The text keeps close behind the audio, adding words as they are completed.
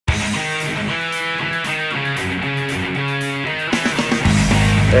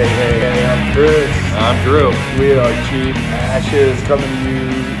Hey, I'm Chris. I'm Drew. We are Cheap Ashes coming to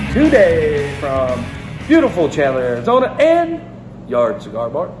you today from beautiful Chandler, Arizona and Yard Cigar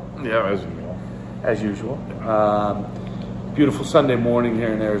Bar. Yeah, as usual. Beautiful Sunday morning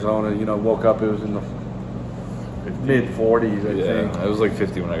here in Arizona. You know, woke up, it was in the mid-40s, I think. It was like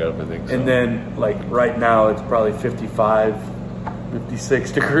 50 when I got up, I think. So. And then, like, right now, it's probably 55,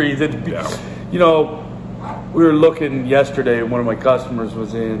 56 degrees. You know, we were looking yesterday, one of my customers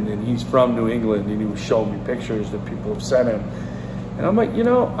was in, and he's from New England, and he was showing me pictures that people have sent him. And I'm like, you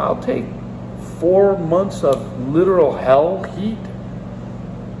know, I'll take 4 months of literal hell heat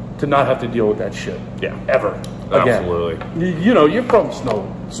to not have to deal with that shit. Yeah. Ever. Again. Absolutely. You know, you're from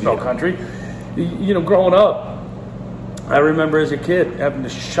snow country. You know, growing up, I remember as a kid having to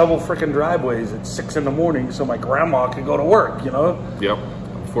shovel freaking driveways at 6 in the morning so my grandma could go to work, you know? Yep.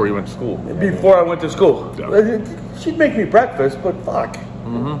 Before you went to school. Before I went to school. Yep. She'd make me breakfast, but fuck.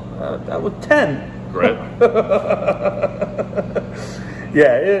 That was 10. Right.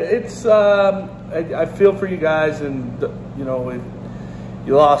 Yeah, it's, I feel for you guys, and, you know, if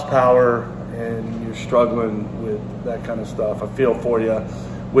you lost power and you're struggling with that kind of stuff, I feel for you.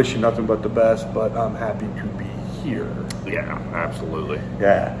 Wish you nothing but the best, but I'm happy to be here. Yeah, absolutely.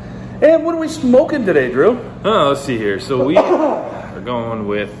 Yeah. And what are we smoking today, Drew? Oh, let's see here. So we are going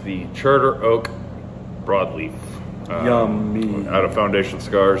with the Charter Oak Broadleaf. Yummy. Out of Foundation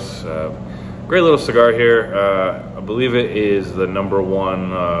Cigars. Great little cigar here. I believe it is the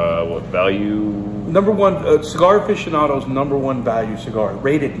 #1 value. #1 Cigar Aficionado's #1 value cigar,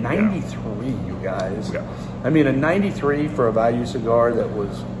 rated 93. You guys. Yeah. I mean, a 93 for a value cigar that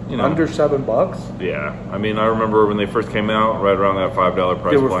was under $7. Yeah, I mean, I remember when they first came out, right around that $5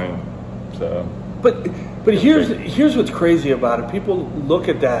 price point. So, but here's what's crazy about it. People look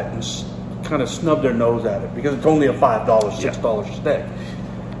at that and kind of snub their nose at it because it's only a $5, $6 stick.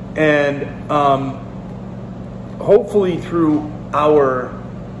 And hopefully through our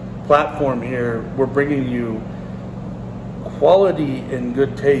platform here, we're bringing you quality and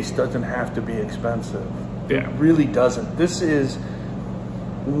good taste doesn't have to be expensive. Yeah. It really doesn't. This is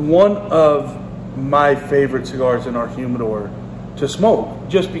one of my favorite cigars in our humidor to smoke,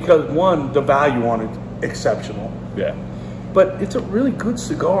 just because, one, the value on it exceptional. Yeah. But it's a really good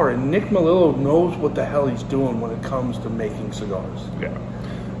cigar, and Nick Melillo knows what the hell he's doing when it comes to making cigars. Yeah.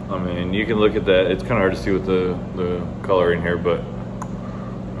 I mean, you can look at that. It's kind of hard to see with the color in here, but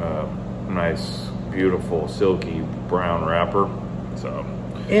nice, beautiful, silky brown wrapper. So.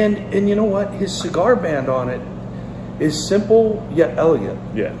 And you know what? His cigar band on it is simple yet elegant.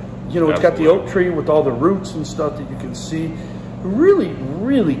 Yeah. You know, it's got the oak tree with all the roots and stuff that you can see. Really,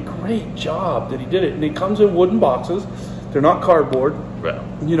 really great job that he did it. And it comes in wooden boxes. They're not cardboard. Yeah.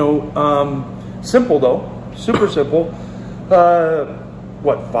 You know, simple though. Super simple.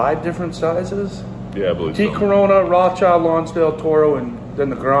 What, 5 different sizes? Yeah, I believe T so. Corona, Rothschild, Lonsdale, Toro, and then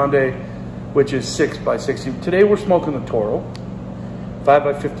the Grande, which is 6x60. Today we're smoking the Toro,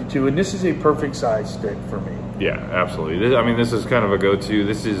 5x52, and this is a perfect size stick for me. Yeah, absolutely. I mean, this is kind of a go-to.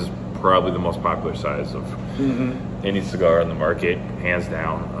 This is probably the most popular size of any cigar on the market, hands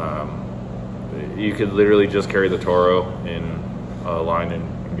down. You could literally just carry the Toro in a line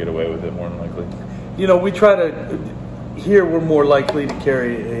and get away with it more than likely. You know, we try to, here we're more likely to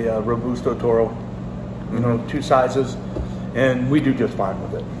carry a Robusto Toro, you know, 2 sizes, and we do just fine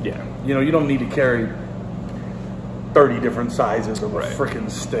with it. Yeah. You know, you don't need to carry 30 different sizes of a freaking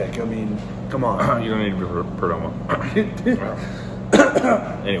stick. I mean, come on. You don't need Perdomo.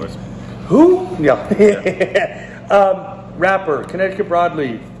 Anyways. Who? Yeah. Wrapper, Connecticut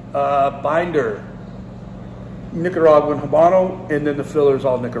Broadleaf, binder, Nicaraguan Habano, and then the filler is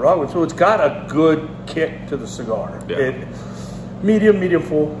all Nicaraguan. So it's got a good kick to the cigar. Yeah. Medium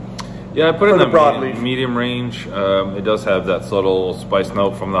full. Yeah, I put it in the Broadleaf. medium range. It does have that subtle spice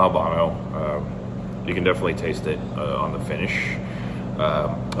note from the Habano. You can definitely taste it on the finish.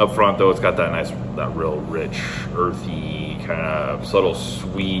 Up front, though, it's got that real rich, earthy, kind of subtle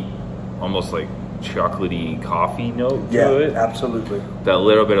sweet, almost like chocolatey coffee note to it. Yeah, absolutely. That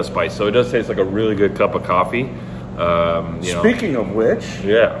little bit of spice. So it does taste like a really good cup of coffee. Speaking of which,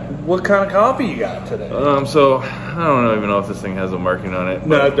 what kind of coffee you got today? So I don't even know if this thing has a marking on it.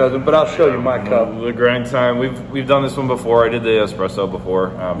 No, it doesn't. But I'll show you my cup. The grind time. We've done this one before. I did the espresso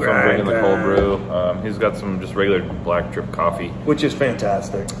before. So I'm drinking the cold brew. He's got some just regular black drip coffee, which is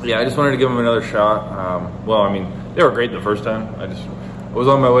fantastic. Yeah, I just wanted to give him another shot. Well, I mean, they were great the first time. I was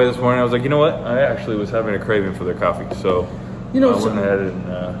on my way this morning. I was like, you know what? I actually was having a craving for their coffee, so I went ahead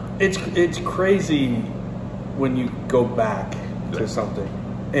and. It's crazy when you go back to something,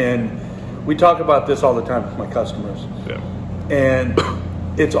 and we talk about this all the time with my customers. Yeah. And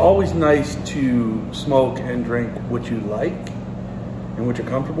it's always nice to smoke and drink what you like and what you're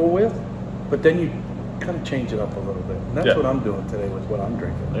comfortable with, but then you kind of change it up a little bit. And that's what I'm doing today with what I'm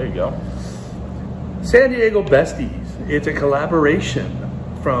drinking. There you go. San Diego Besties. It's a collaboration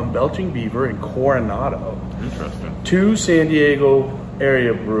from Belching Beaver and Coronado. Interesting. 2 San Diego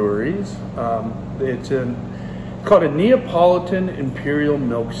area breweries. It's called a Neapolitan Imperial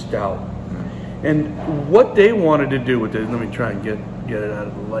Milk Stout. And what they wanted to do with this, let me try and get it out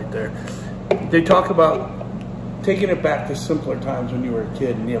of the light there. They talk about taking it back to simpler times when you were a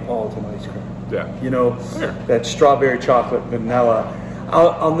kid, Neapolitan ice cream. Yeah. You know, that strawberry chocolate vanilla.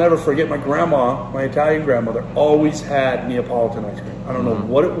 I'll never forget my grandma, my Italian grandmother, always had Neapolitan ice cream. I don't know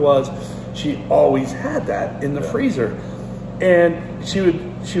what it was. She always had that in the freezer. And she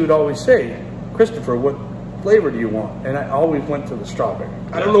would always say, Christopher, what flavor do you want? And I always went to the strawberry.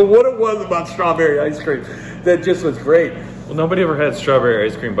 I don't know what it was about strawberry ice cream that just was great. Well, nobody ever had strawberry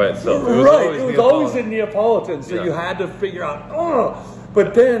ice cream by itself. It was always in Neapolitan, so you had to figure out,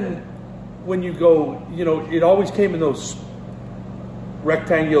 But then when you go, you know, it always came in those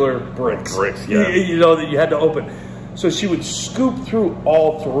rectangular bricks. You know, that you had to open. So she would scoop through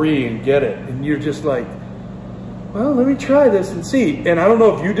all 3 and get it. And you're just like, well, let me try this and see. And I don't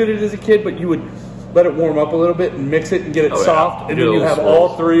know if you did it as a kid, but you would let it warm up a little bit and mix it and get it soft. And then you have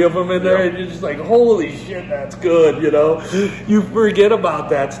all 3 of them in there. And you're just like, holy shit, that's good, you know. You forget about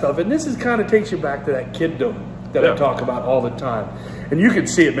that stuff. And this is kind of takes you back to that kiddom that I talk about all the time. And you can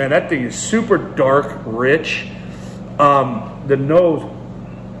see it, man. That thing is super dark, rich. The nose,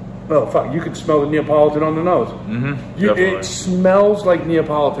 oh fuck, you can smell the Neapolitan on the nose. It smells like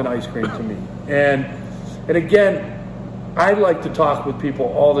Neapolitan ice cream to me. And again, I like to talk with people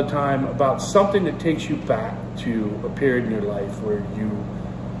all the time about something that takes you back to a period in your life where you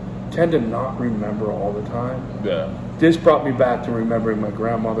tend to not remember all the time. Yeah. This brought me back to remembering my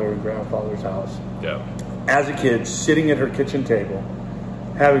grandmother and grandfather's house. Yeah. As a kid, sitting at her kitchen table,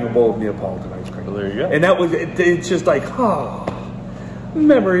 having a bowl of Neapolitan ice cream. Well, there you go. And that was, it's just like,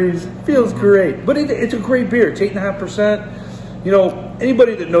 memories, feels great. But it's a great beer. It's 8.5%. You know,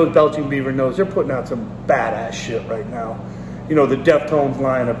 anybody that knows Belching Beaver knows they're putting out some badass shit right now. You know, the Deftones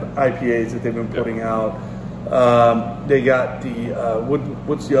line of IPAs that they've been putting out. They got the,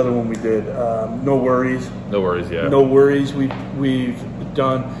 what's the other one we did? No Worries. No Worries, yeah. No Worries we've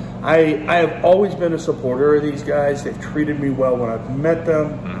done. I have always been a supporter of these guys. They've treated me well when I've met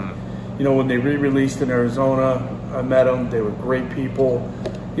them. You know, when they re-released in Arizona, I met them. They were great people.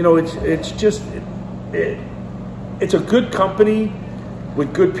 You know, it's just it's a good company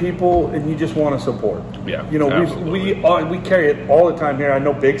with good people, and you just want to support. Yeah, you know, we carry it all the time here. I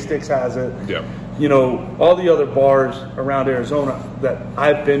know Big Sticks has it. Yeah. You know, all the other bars around Arizona that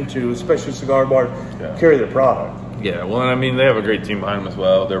I've been to, especially cigar bars, carry their product. Yeah, well, I mean, they have a great team behind them as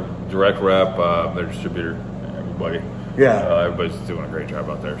well. Their direct rep, their distributor, everybody. Yeah. Everybody's doing a great job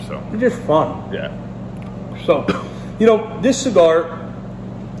out there, so. It's just fun. Yeah. So, you know, this cigar,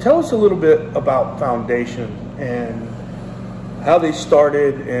 tell us a little bit about Foundation and how they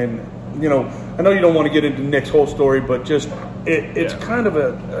started. And, you know, I know you don't want to get into Nick's whole story, but just, it's kind of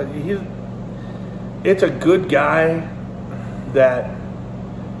it's a good guy that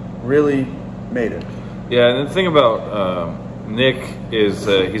really made it. Yeah, and the thing about Nick is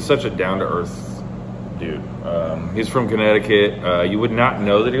he's such a down-to-earth dude. He's from Connecticut. You would not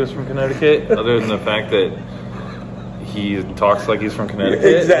know that he was from Connecticut other than the fact that he talks like he's from Connecticut.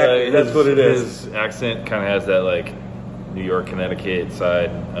 Exactly, that's what it is. His accent kind of has that, like, New York, Connecticut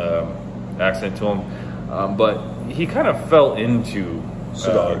side accent to him. But he kind of fell into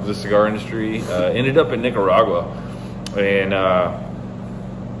the cigar industry, ended up in Nicaragua. And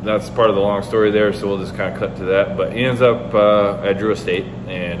that's part of the long story there, so we'll just kind of cut to that. But he ends up at Drew Estate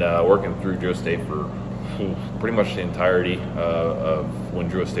and working through Drew Estate for pretty much the entirety of when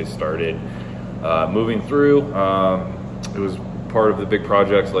Drew Estate started. Moving through, it was part of the big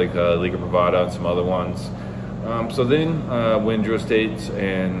projects like Liga Privada and some other ones. So then when Drew Estate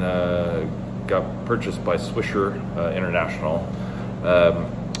and got purchased by Swisher International,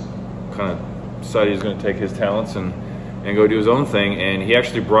 kind of decided he was going to take his talents and go do his own thing, and he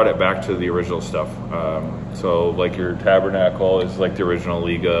actually brought it back to the original stuff. So like your Tabernacle is like the original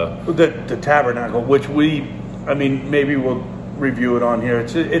Liga. The Tabernacle, which I mean, maybe we'll review it on here.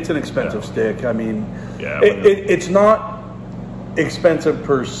 It's an expensive stick. I mean, it's not expensive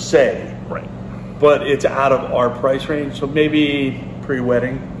per se. Right. But it's out of our price range, so maybe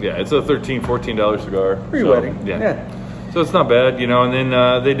pre-wedding. Yeah, it's a $13, $14 cigar. Pre-wedding, so, yeah. So it's not bad, you know. And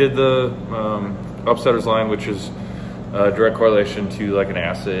then they did the Upsetters line, which is direct correlation to like an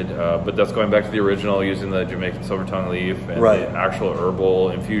acid, but that's going back to the original, using the Jamaican silver tongue leaf and the actual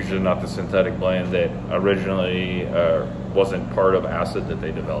herbal infusion, not the synthetic blend that originally wasn't part of acid that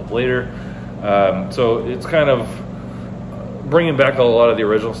they developed later. So it's kind of bringing back a lot of the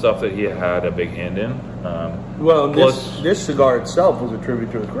original stuff that he had a big hand in. Well, this cigar itself was a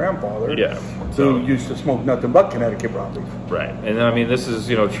tribute to his grandfather, who used to smoke nothing but Connecticut broadleaf. Right, and I mean, this is,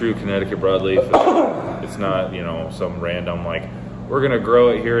 you know, true Connecticut broadleaf. It's not, you know, some random, like, we're going to grow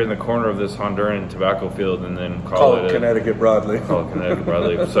it here in the corner of this Honduran tobacco field and then call it Connecticut broadleaf. Call it Connecticut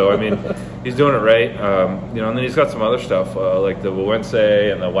broadleaf. So, I mean, he's doing it right. You know, and then he's got some other stuff, like the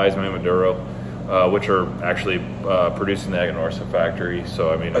Wawense and the Wise Man Maduro, which are actually produced in the Aganorsa factory.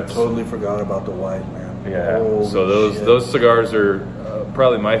 So, I mean, I totally forgot about the Wise Man. Yeah, so those cigars are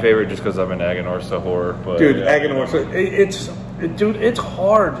probably my favorite just because I'm an Aganorsa whore. But, dude, Aganorsa, it's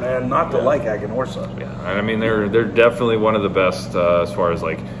hard, man, not to like Aganorsa. Yeah, and I mean, they're definitely one of the best as far as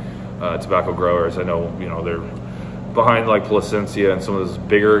like tobacco growers. I know, you know, they're behind like Placencia and some of those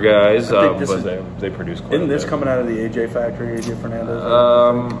bigger guys, but they produce quite Isn't this coming out of the AJ factory, AJ Fernandez?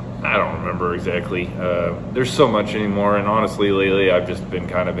 I don't remember exactly. There's so much anymore, and honestly, lately I've just been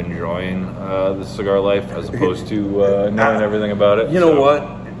kind of enjoying the cigar life as opposed to knowing everything about it. You know what?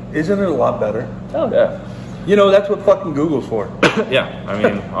 Isn't it a lot better? Oh, yeah. You know, that's what fucking Google's for. Yeah, I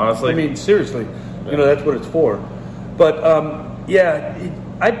mean, honestly. I mean, seriously. You know, that's what it's for. But, yeah,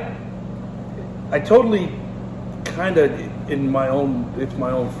 I totally kind of, it's my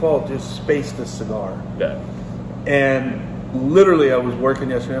own fault, just spaced this cigar. Yeah. And literally, I was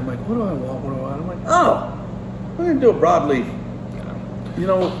working yesterday. I'm like, what do I want? What do I want? I'm like, oh, we're going to do a broadleaf. Yeah. You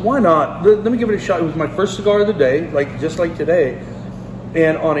know, why not? Let me give it a shot. It was my first cigar of the day, just like today.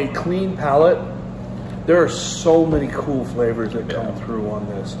 And on a clean palate, there are so many cool flavors that come through on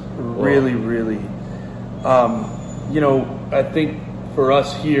this. Really, really. You know, I think for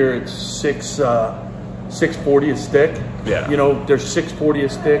us here, it's $6.40 a stick. Yeah. You know, there's $6.40 a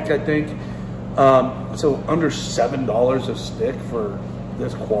stick, I think. So under $7 a stick for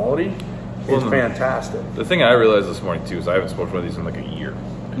this quality is fantastic. The thing I realized this morning too is I haven't smoked one of these in like a year.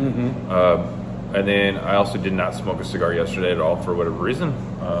 And then I also did not smoke a cigar yesterday at all for whatever reason.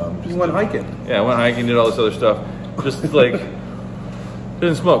 You went hiking. Yeah, I went hiking, did all this other stuff. Just like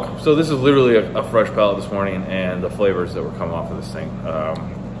didn't smoke. So this is literally a fresh palate this morning, and the flavors that were coming off of this thing.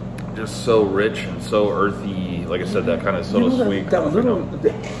 Just so rich and so earthy. Like I said, that kind of subtle sweet.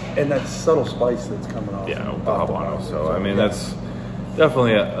 And that subtle spice that's coming off. Yeah, Habano. So, I mean, that's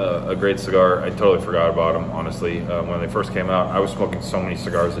definitely a great cigar. I totally forgot about them, honestly. When they first came out, I was smoking so many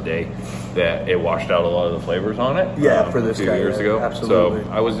cigars a day that it washed out a lot of the flavors on it. Yeah, for this a few years ago. Absolutely.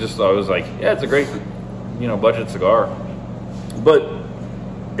 So I was like, yeah, it's a great, you know, budget cigar. But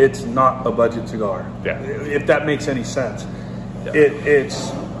it's not a budget cigar. Yeah. If that makes any sense. Yeah.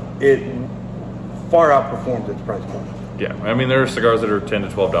 It far outperforms its price point. Yeah, I mean, there are cigars that are $10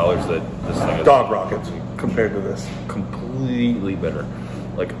 to $12 that this thing is dog rockets compared to this. Completely better,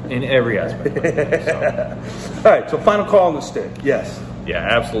 like in every aspect. So. All right, so final call on the stick. Yes. Yeah,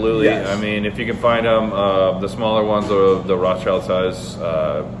 absolutely. Yes. I mean, if you can find them, the smaller ones, the Rothschild size,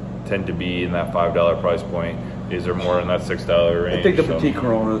 tend to be in that $5 price point. These are more in that $6 range. I think the Petit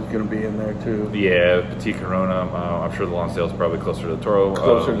Corona is going to be in there too. Yeah, Petit Corona. I'm sure the Lonsdale is probably closer to the Toro.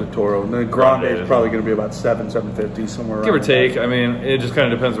 Closer to Toro. And the Grande is probably going to be about $7.50 somewhere around. Give or take. I mean, it just kind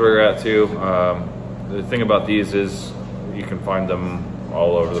of depends where you're at too. The thing about these is you can find them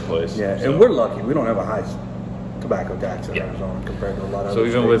all over the place. Yeah, so. And we're lucky. We don't have a high tobacco tax in Arizona compared to a lot of other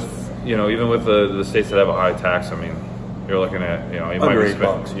states. So even with the states that have a high tax, I mean, you're looking at, you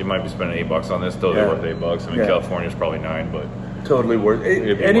might be spending $8 on this, totally worth $8. I mean, California's probably $9, but totally worth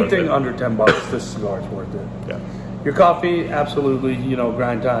it. Anything under $10, this cigar is worth it. Yeah. Your coffee, absolutely. You know,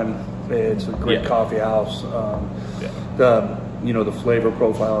 Grind Time, it's a great coffee house. The flavor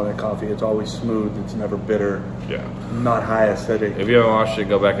profile of that coffee, it's always smooth. It's never bitter. Yeah. Not high acidic. If you haven't watched it,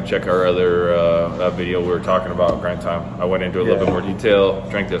 go back and check our other video we were talking about Grind Time. I went into a little bit more detail,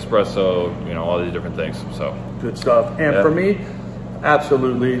 drank the espresso, you know, all these different things. So good stuff. And for me,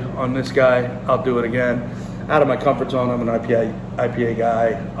 absolutely on this guy, I'll do it again. Out of my comfort zone, I'm an IPA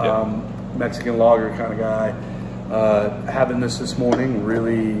guy, Mexican lager kind of guy. Having this morning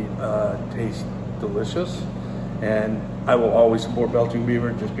really tastes delicious. And I will always support Belching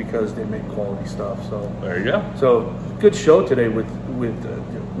Beaver just because they make quality stuff. So there you go. So good show today with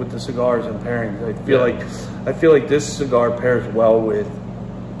the cigars and pairings. I feel like this cigar pairs well with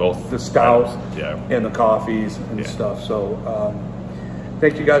both the stout and the coffees and stuff. So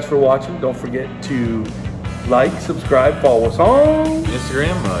thank you guys for watching. Don't forget to Like, subscribe, follow us on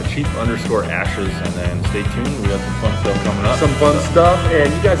Instagram, cheap_ashes, and then stay tuned. We got some fun stuff coming up. Some fun stuff,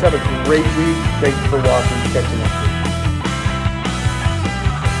 and you guys have a great week. Thanks for watching. Catch you next week.